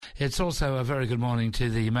It's also a very good morning to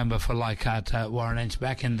the member for Leichhardt, Warren Entsch,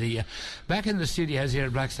 back in the studios here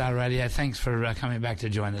at Black Star Radio. Thanks for coming back to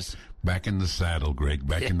join us. Back in the saddle, Greg.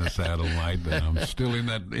 Back in the saddle, mate. I'm still in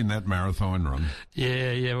that marathon run.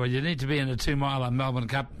 Yeah. Well, you need to be in a 2-mile Melbourne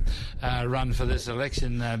Cup run for this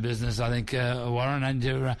election business, I think, Warren,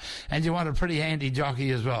 and you want a pretty handy jockey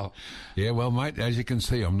as well. Yeah, well, mate, as you can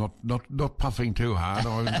see, I'm not puffing too hard.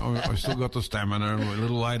 I've still got the stamina, a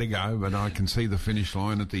little way to go, but I can see the finish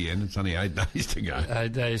line at the end. It's only 8 days to go.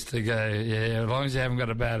 8 days to go. Yeah, as long as you haven't got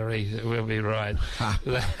a battery, we'll be right. As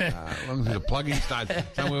long as there's a plugging station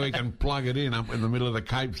somewhere we can plug it in up in the middle of the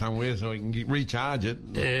Cape somewhere so we can recharge it.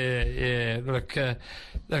 Yeah. Look,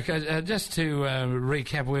 just to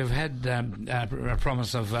recap, we've had a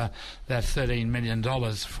promise of that $13 million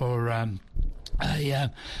for a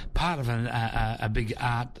part of a big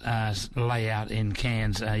art layout in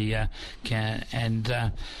Cairns, and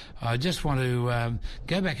I just want to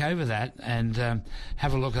go back over that and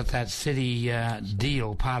have a look at that city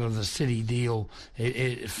deal. Part of the city deal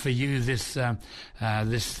for you, this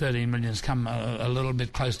 13 million's come a little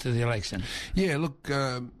bit close to the election. Yeah, look.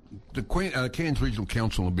 The Cairns Regional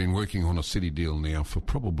Council have been working on a city deal now for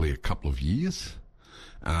probably a couple of years.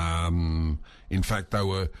 In fact, they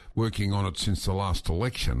were working on it since the last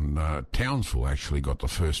election. Townsville actually got the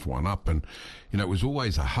first one up, and it was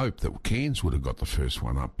always a hope that Cairns would have got the first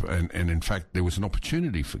one up. And in fact, there was an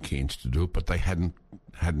opportunity for Cairns to do it, but they hadn't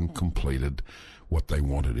completed what they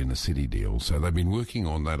wanted in a city deal. So they've been working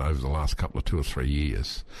on that over the last couple of 2 or 3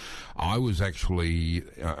 years. I was actually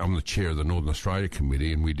I'm the chair of the Northern Australia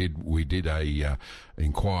Committee, and we did a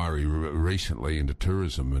inquiry recently into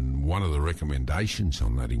tourism, and one of the recommendations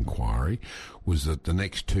on that inquiry was that the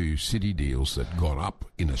next 2 city deals that got up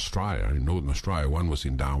in Australia, in Northern Australia, one was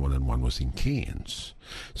in Darwin and one was in Cairns.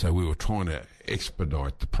 So we were trying to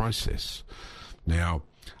expedite the process. Now,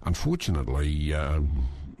 unfortunately,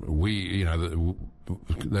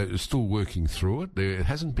 they're still working through it. There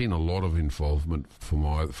hasn't been a lot of involvement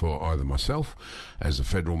for either myself as a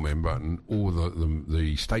federal member or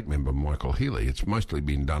the state member, Michael Healy. It's mostly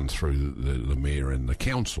been done through the mayor and the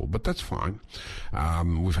council, but that's fine.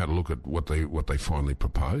 We've had a look at what they finally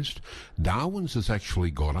proposed. Darwin's has actually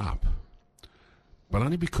got up, but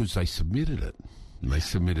only because they submitted it. They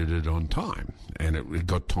submitted it on time, and it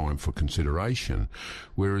got time for consideration.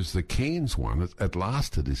 Whereas the Cairns one, at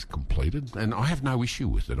last it is completed, and I have no issue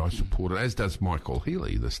with it. I support it, as does Michael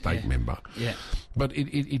Healy, the state member. Yeah. But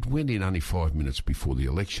it went in only 5 minutes before the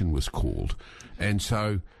election was called, and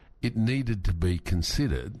so it needed to be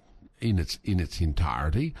considered in its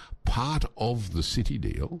entirety. Part of the city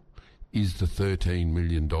deal is the $13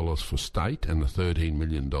 million for state and the $13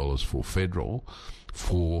 million for federal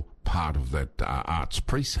for part of that arts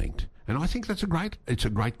precinct. And I think it's a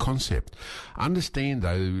great concept. Understand,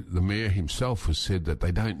 though, the mayor himself has said that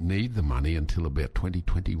they don't need the money until about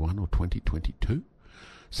 2021 or 2022.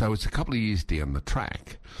 So it's a couple of years down the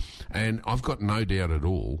track. And I've got no doubt at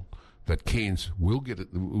all that Cairns will get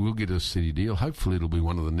a city deal. Hopefully it'll be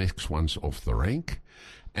one of the next ones off the rank.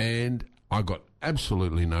 And I've got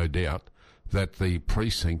absolutely no doubt that the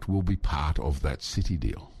precinct will be part of that city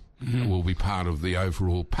deal. Mm-hmm. Will be part of the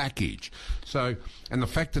overall package. So, and the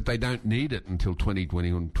fact that they don't need it until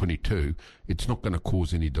 2021, 22, it's not going to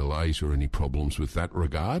cause any delays or any problems with that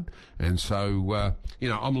regard. And so,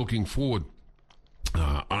 I'm looking forward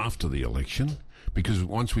after the election, because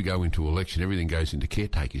once we go into election, everything goes into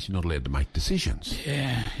caretakers. You're not allowed to make decisions.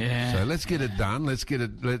 Yeah. So let's get it done. Let's get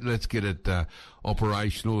it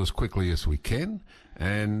operational as quickly as we can.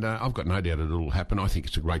 And I've got no doubt it'll happen. I think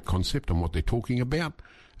it's a great concept on what they're talking about.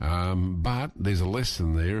 But there's a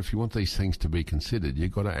lesson there. If you want these things to be considered,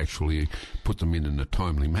 you've got to actually put them in a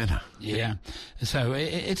timely manner. Yeah. So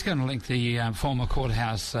it's going to link the former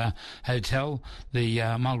courthouse hotel,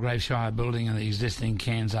 the Mulgrave Shire building, and the existing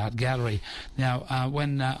Cairns Art Gallery. Now,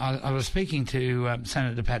 when I was speaking to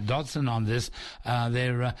Senator Pat Dodson on this,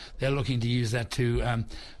 they're looking to use that to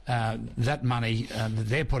that money that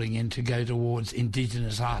they're putting in to go towards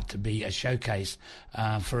Indigenous art, to be a showcase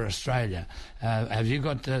for Australia. Have you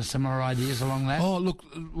got similar ideas along that? Oh, look,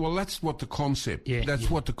 well, that's what the concept.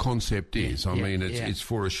 What the concept is. I mean, it's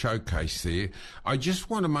for a showcase there. I just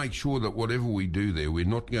want to make sure that whatever we do there, we're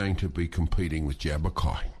not going to be competing with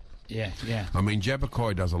Jabberkai. Yeah. I mean,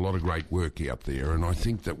 Jabberkai does a lot of great work out there, and I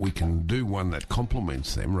think that we can do one that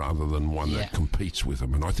complements them rather than one that competes with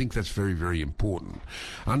them, and I think that's very, very important.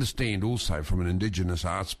 Understand also from an Indigenous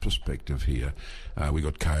arts perspective here, we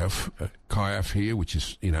got KIAF here, which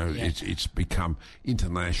is, it's become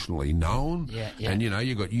internationally known, and,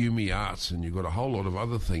 you've got Yumi Arts, and you've got a whole lot of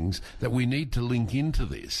other things that we need to link into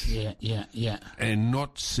this. And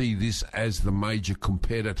not see this as the major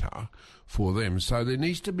competitor for them. So there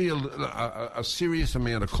needs to be a serious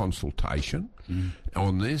amount of consultation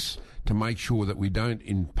on this to make sure that we don't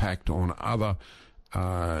impact on other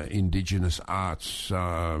Indigenous arts,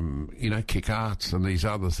 kick arts and these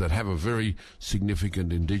others that have a very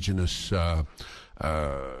significant Indigenous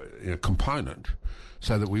component,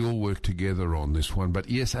 so that we all work together on this one. But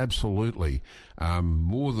yes, absolutely,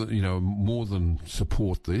 more than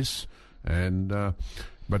support this, and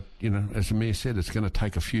but as the Mayor said, it's going to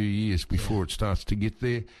take a few years before it starts to get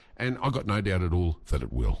there, and I've got no doubt at all that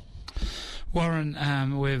it will. Warren,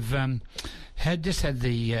 we've had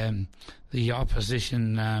the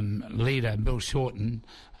opposition leader, Bill Shorten,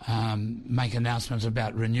 make announcements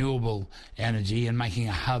about renewable energy and making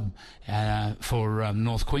a hub for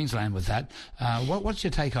North Queensland with that. What's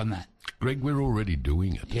your take on that? Greg, we're already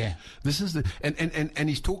doing it. Yeah. This is and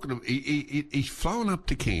he's talking. He's flown up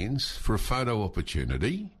to Cairns for a photo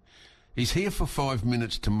opportunity. He's here for 5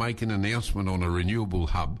 minutes to make an announcement on a renewable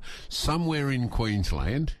hub somewhere in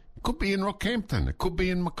Queensland. Could be in Rockhampton. It could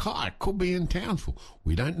be in Mackay. It could be in Townsville.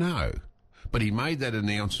 We don't know. But he made that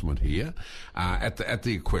announcement here at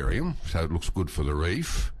the aquarium, so it looks good for the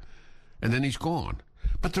reef, and then he's gone.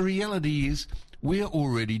 But the reality is, we're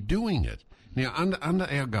already doing it. Now, under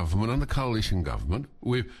our government, under coalition government,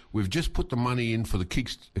 we've just put the money in for the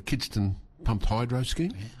Kidston pumped hydro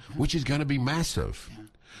scheme, which is going to be massive. Yeah.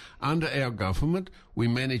 Under our government, we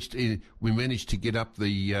managed to get up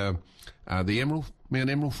the Mount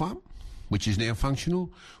Emerald farm, which is now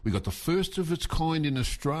functional. We got the first of its kind in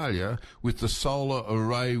Australia with the solar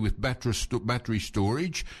array with battery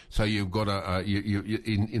storage. So you've got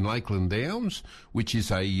in Lakeland Downs, which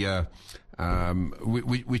is a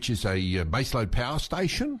baseload power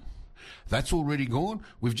station. That's already gone.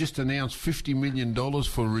 We've just announced $50 million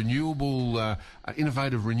for renewable,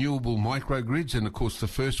 innovative renewable microgrids, and of course the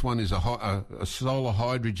first one is a solar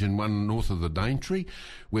hydrogen one north of the Daintree.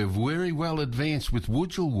 We're very well advanced with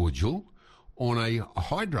Wudjil on a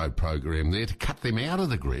hydro program there to cut them out of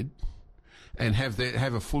the grid and have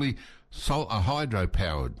a fully a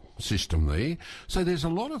hydro-powered system there. So there's a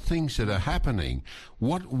lot of things that are happening.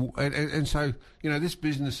 And so, this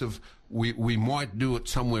business of we might do it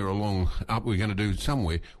somewhere we're going to do it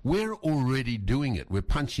somewhere. We're already doing it. We're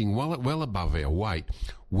punching well above our weight.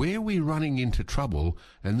 Where we're running into trouble,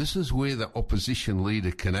 and this is where the opposition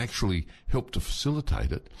leader can actually help to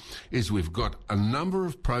facilitate it, is we've got a number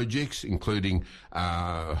of projects, including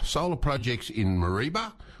solar projects in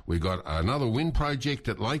Mareeba. We've got another wind project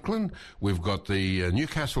at Lakeland. We've got the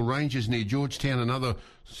Newcastle Ranges near Georgetown, another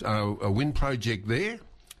a wind project there.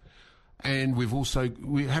 And we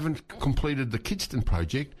haven't completed the Kidston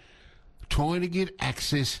project, trying to get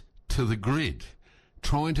access to the grid,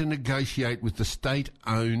 trying to negotiate with the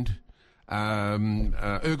state-owned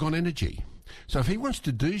Ergon Energy. So if he wants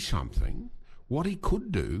to do something, what he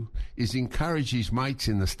could do is encourage his mates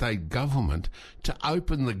in the state government to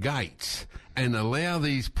open the gates and allow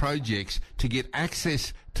these projects to get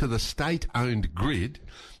access to the state-owned grid.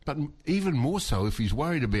 But even more so, if he's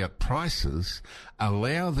worried about prices,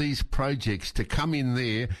 allow these projects to come in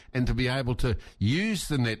there and to be able to use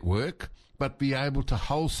the network, but be able to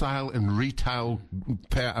wholesale and retail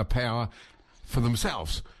power for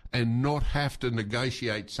themselves and not have to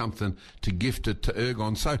negotiate something to gift it to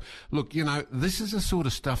Ergon. So, look, this is the sort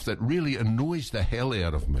of stuff that really annoys the hell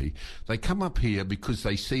out of me. They come up here because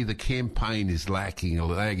they see the campaign is lagging a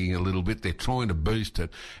little bit. They're trying to boost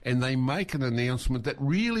it. And they make an announcement that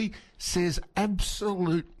really says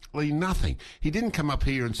absolutely nothing. He didn't come up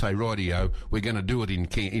here and say, rightio, we're going to do it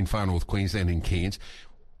in far north Queensland, in Cairns.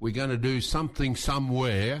 We're going to do something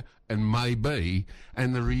somewhere, and maybe,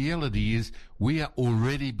 and the reality is we are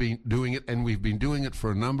already doing it, and we've been doing it for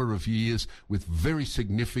a number of years with very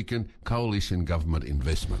significant coalition government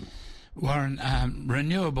investment. Warren,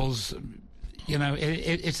 renewables,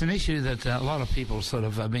 it's an issue that a lot of people sort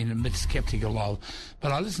of have been a bit sceptical of,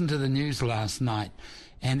 but I listened to the news last night,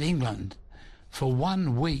 and England, for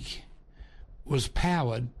 1 week, was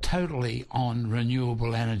powered totally on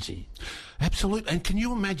renewable energy. Absolutely. And can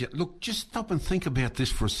you imagine? Look, just stop and think about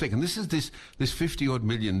this for a second. This is this $50-odd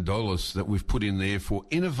million that we've put in there for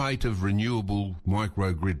innovative renewable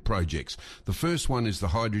microgrid projects. The first one is the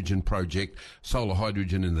hydrogen project, solar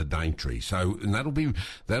hydrogen in the Daintree. So, and that'll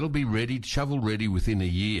be ready, shovel ready within a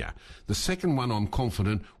year. The second one, I'm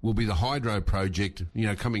confident, will be the hydro project,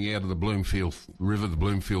 coming out of the Bloomfield River, the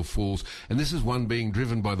Bloomfield Falls. And this is one being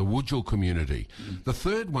driven by the Woodjall community. The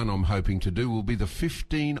third one I'm hoping to do will be the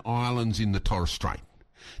 15 islands in the Torres Strait,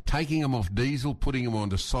 taking them off diesel, putting them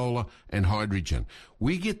onto solar and hydrogen.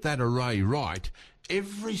 We get that array right,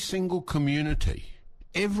 every single community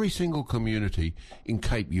in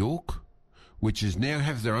Cape York, which is now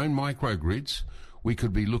have their own microgrids, we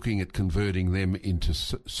could be looking at converting them into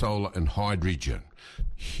solar and hydrogen.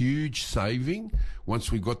 Huge saving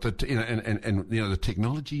once we've got the the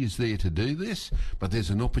technology is there to do this, but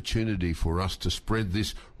there's an opportunity for us to spread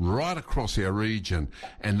this right across our region,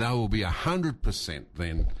 and they will be 100%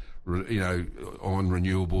 then on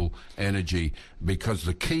renewable energy, because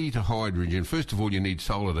the key to hydrogen, first of all, you need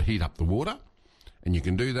solar to heat up the water. And you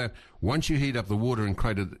can do that. Once you heat up the water and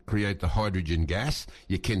create the hydrogen gas,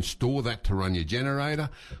 you can store that to run your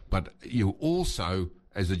generator. But you also,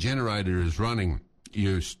 as the generator is running,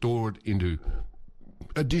 you store it into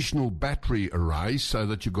additional battery arrays so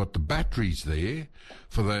that you've got the batteries there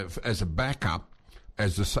as a backup.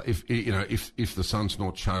 If the sun's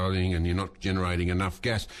not shining and you're not generating enough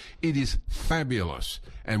gas, it is fabulous,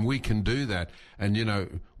 and we can do that.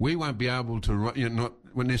 And we won't be able to not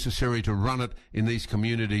necessary to run it in these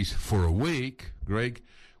communities for a week, Greg.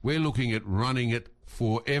 We're looking at running it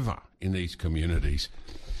forever in these communities.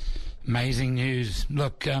 Amazing news.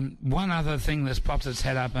 Look, one other thing that's popped its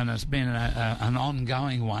head up, and it's been an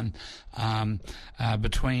ongoing one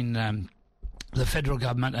between the federal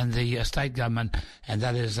government and the state government, and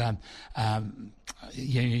that is,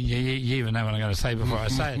 you even know what I'm going to say before I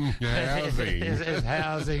say it. Housing. It's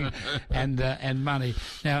housing and money.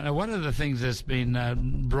 Now, one of the things that's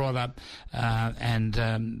been brought up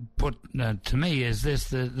and put to me is this: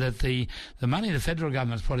 that the money the federal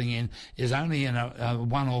government's putting in is only in a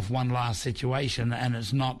one-off, one last situation, and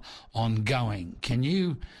it's not ongoing. Can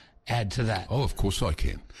you add to that? Oh, of course I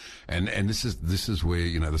can. And this is where,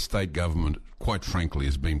 the state government, quite frankly,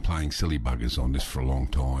 has been playing silly buggers on this for a long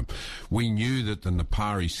time. We knew that the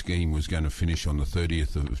Napari scheme was going to finish on the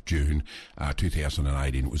 30th of June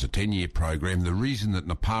 2018. It was a 10-year program. The reason that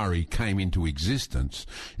Napari came into existence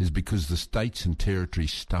is because the states and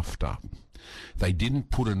territories stuffed up. They didn't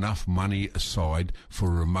put enough money aside for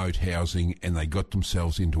remote housing, and they got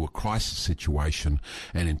themselves into a crisis situation.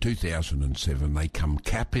 And in 2007, they come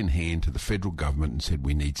cap in hand to the federal government and said,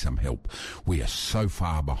 we need some help. We are so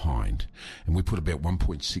far behind. And we put about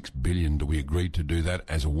 $1.6 billion. We agreed to do that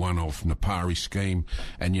as a one-off Napari scheme.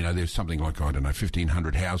 And, there's something like,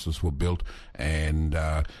 1,500 houses were built, and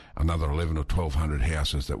another 1,100 or 1,200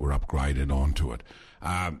 houses that were upgraded onto it.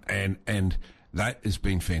 And that has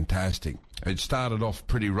been fantastic. It started off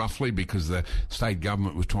pretty roughly because the state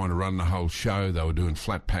government was trying to run the whole show. They were doing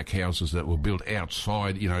flat pack houses that were built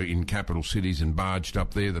outside, in capital cities and barged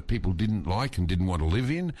up there that people didn't like and didn't want to live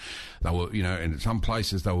in. They were, and in some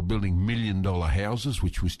places they were building $1 million houses,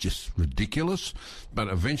 which was just ridiculous. But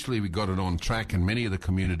eventually we got it on track, and many of the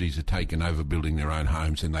communities are taken over building their own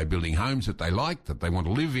homes, and they're building homes that they like, that they want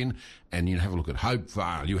to live in. And you have a look at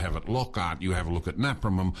Hopevale, you have at Lockhart, you have a look at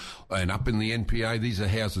Napramum, and up in the NPA, these are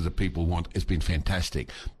houses that people want. It's been fantastic.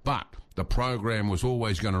 But the program was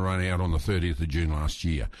always going to run out on the 30th of June last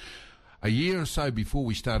year. A year or so before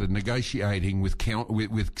we started negotiating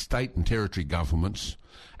with state and territory governments,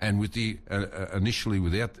 and with the initially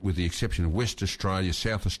with the exception of West Australia,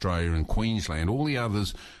 South Australia and Queensland, all the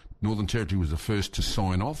others, Northern Territory was the first to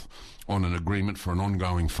sign off on an agreement for an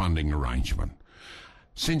ongoing funding arrangement.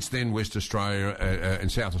 Since then, West Australia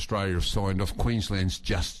and South Australia have signed off. Queensland's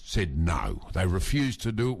just said no. They refused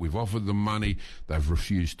to do it. We've offered them money. They've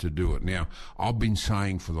refused to do it. Now, I've been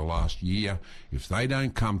saying for the last year, if they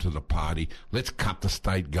don't come to the party, let's cut the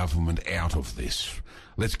state government out of this.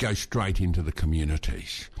 Let's go straight into the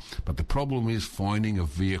communities. But the problem is finding a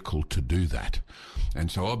vehicle to do that.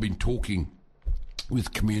 And so I've been talking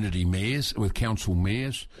with community mayors, with council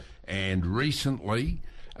mayors, and recently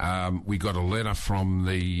we got a letter from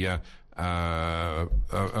the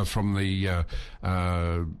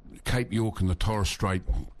Cape York and the Torres Strait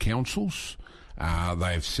councils.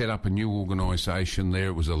 They've set up a new organisation there.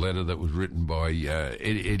 It was a letter that was written by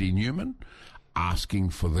Eddie Newman, asking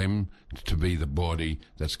for them to be the body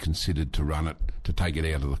that's considered to run it, to take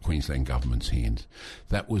it out of the Queensland government's hands.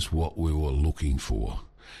 That was what we were looking for.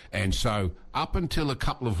 And so up until a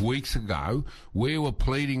couple of weeks ago, we were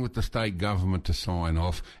pleading with the state government to sign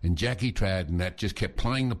off, and Jackie Trad and that just kept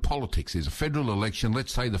playing the politics. There's a federal election.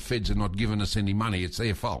 Let's say the feds are not giving us any money. It's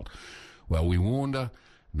their fault. Well, we warned her.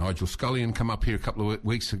 Nigel Scullion come up here a couple of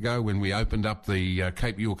weeks ago when we opened up the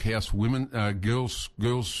Cape York House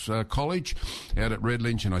Girls College out at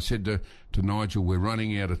Redlands, and I said to Nigel, we're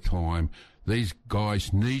running out of time. These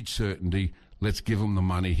guys need certainty. Let's give them the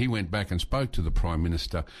money. He went back and spoke to the Prime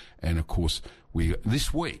Minister, and of course,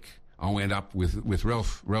 this week I went up with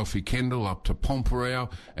Ralphie Kendall up to Pomperau,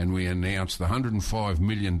 and we announced the $105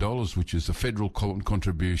 million, which is the federal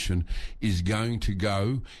contribution, is going to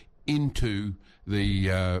go into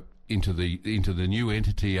the new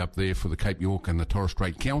entity up there for the Cape York and the Torres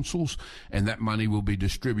Strait councils, and that money will be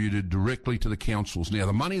distributed directly to the councils. Now,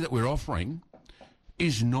 the money that we're offering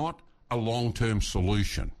is not a long-term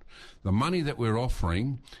solution. The money that we're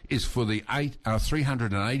offering is for the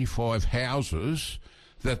 385 houses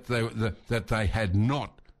that they had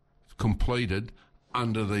not completed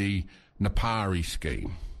under the Napari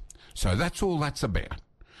scheme. So that's all that's about.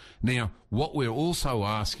 Now, what we're also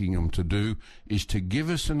asking them to do is to give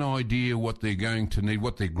us an idea what they're going to need,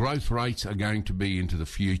 what their growth rates are going to be into the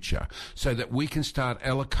future, so that we can start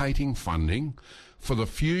allocating funding for the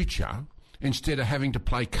future instead of having to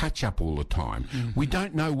play catch-up all the time. Mm-hmm. We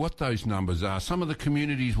don't know what those numbers are. Some of the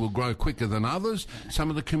communities will grow quicker than others. Some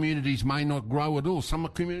of the communities may not grow at all. Some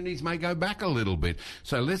communities may go back a little bit.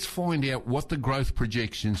 So let's find out what the growth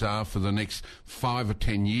projections are for the next 5 or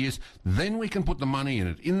 10 years. Then we can put the money in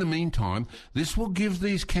it. In the meantime, this will give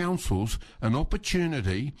these councils an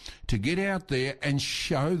opportunity to get out there and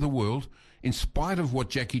show the world, in spite of what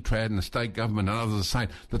Jackie Trad and the state government and others are saying,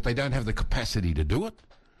 that they don't have the capacity to do it.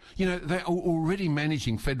 You know, they're already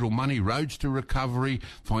managing federal money, roads to recovery,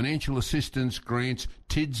 financial assistance, grants,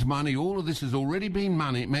 TIDS money. All of this has already been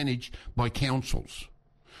managed by councils.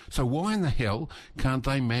 So why in the hell can't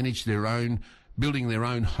they manage their own, building their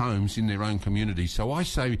own homes in their own communities? So I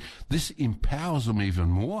say this empowers them even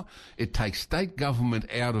more. It takes state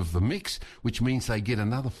government out of the mix, which means they get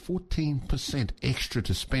another 14% extra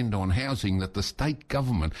to spend on housing that the state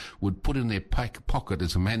government would put in their pocket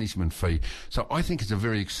as a management fee. So I think it's a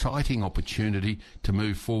very exciting opportunity to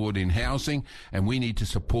move forward in housing, and we need to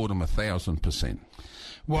support them 1,000%.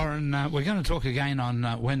 Warren, we're going to talk again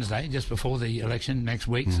on Wednesday, just before the election next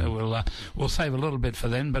week, so we'll save a little bit for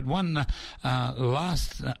then. But one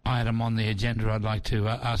last item on the agenda I'd like to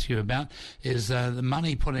ask you about is the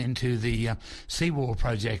money put into the seawall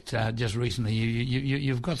project just recently.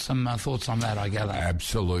 You've got some thoughts on that, I gather.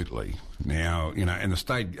 Absolutely. Now, you know, and the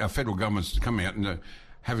state, federal government's come out and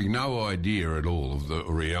having no idea at all of the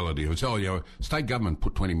reality of it. So, you know, state government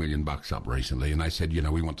put $20 million up recently, and they said, you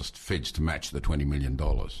know, we want the feds to match the $20 million.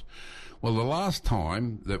 Well, the last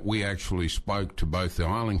time that we actually spoke to both the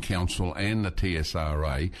Island Council and the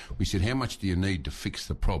TSRA, we said, how much do you need to fix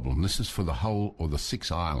the problem? This is for the whole or the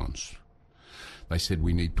 6 islands. They said,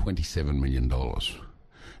 we need $27 million.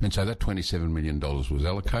 And so that $27 million was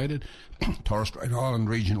allocated. Torres Strait Island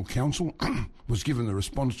Regional Council was given the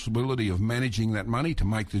responsibility of managing that money to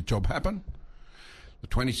make the job happen. The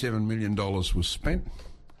 $27 million was spent,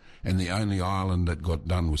 and the only island that got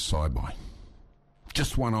done was Saibai.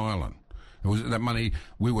 Just one island. It was that money,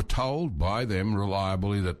 we were told by them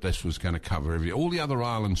reliably that this was going to cover all the other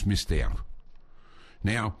islands missed out.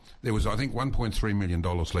 Now, there was, I think, $1.3 million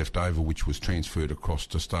left over, which was transferred across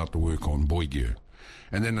to start the work on Boigu.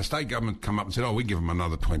 And then the state government come up and said, we give them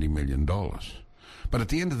another $20 million. But at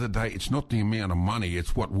the end of the day, it's not the amount of money,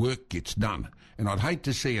 it's what work gets done. And I'd hate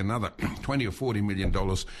to see another $20 or $40 million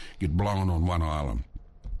get blown on one island.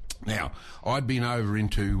 Now, I'd been over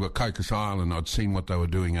into Cocos Island. I'd seen what they were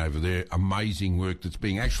doing over there. Amazing work that's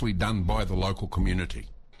being actually done by the local community.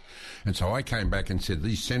 And so I came back and said,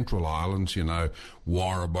 these central islands, you know,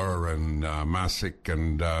 Warraba and Masik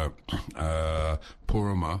and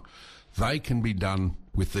Puruma, they can be done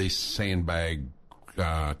with this sandbag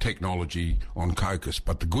technology on Cocos.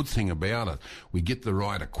 But the good thing about it, we get the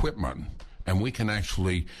right equipment and we can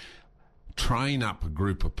actually train up a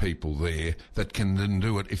group of people there that can then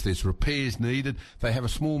do it. If there's repairs needed, they have a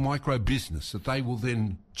small micro business that they will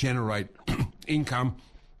then generate income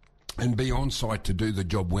and be on site to do the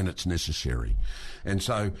job when it's necessary. And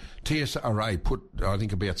so TSRA put, I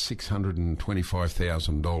think, about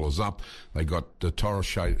 $625,000 up. They got the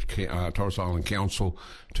Torres Island Council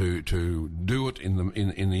to do it in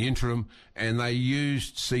the interim, and they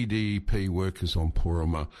used CDEP workers on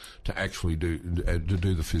Puruma to actually do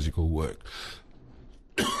the physical work.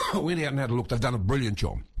 I went out and had a look. They've done a brilliant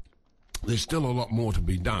job. There's still a lot more to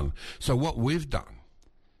be done. So what we've done,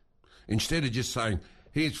 instead of just saying,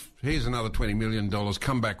 here's another $20 million.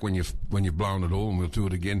 Come back when you've blown it all, and we'll do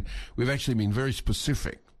it again. We've actually been very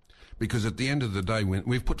specific, because at the end of the day, when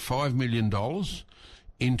we've put $5 million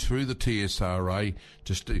in through the TSRA,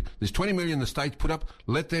 there's $20 million the states put up.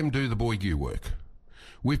 Let them do the Boigu work.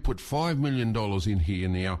 We've put $5 million in here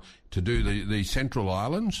now to do the Central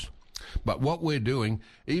Islands. But what we're doing,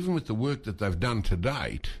 even with the work that they've done to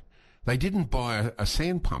date, they didn't buy a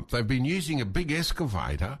sand pump. They've been using a big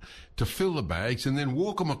excavator to fill the bags and then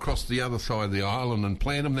walk them across the other side of the island and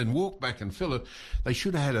plant them, then walk back and fill it. They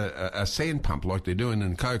should have had a sand pump like they're doing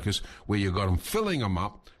in Cocos, where you've got them filling them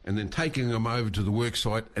up and then taking them over to the work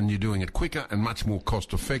site, and you're doing it quicker and much more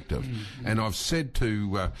cost effective. Mm-hmm. And I've said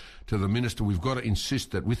to the Minister, we've got to insist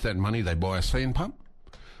that with that money they buy a sand pump.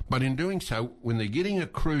 But in doing so, when they're getting a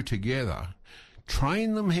crew together,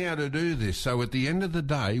 train them how to do this. So at the end of the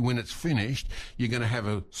day, when it's finished, you're going to have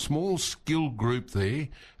a small skill group there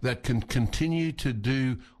that can continue to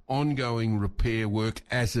do ongoing repair work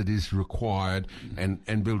as it is required,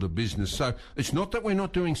 and build a business. So it's not that we're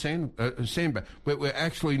not doing sandbag, but we're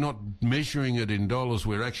actually not measuring it in dollars.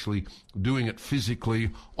 We're actually doing it physically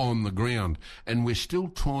on the ground. And we're still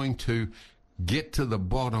trying to get to the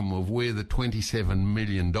bottom of where the $27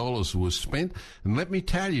 million was spent. And let me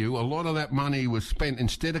tell you, a lot of that money was spent,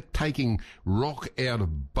 instead of taking rock out of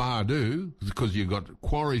Bardu, because you've got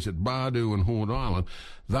quarries at Bardu and Horde Island,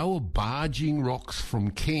 they were barging rocks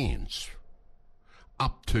from Cairns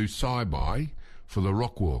up to Saibai for the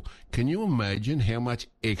rock wall. Can you imagine how much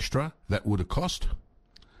extra that would have cost?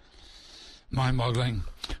 Mind-boggling.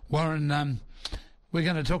 Warren, we're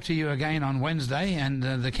going to talk to you again on Wednesday, and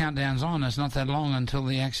the countdown's on. It's not that long until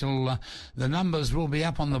the actual the numbers will be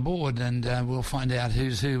up on the board, and we'll find out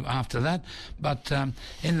who's who after that. But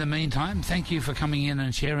in the meantime, thank you for coming in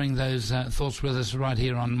and sharing those thoughts with us right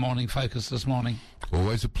here on Morning Focus this morning.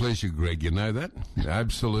 Always a pleasure, Greg. You know that?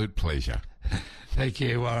 Absolute pleasure. Thank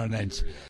you, Warren Entsch.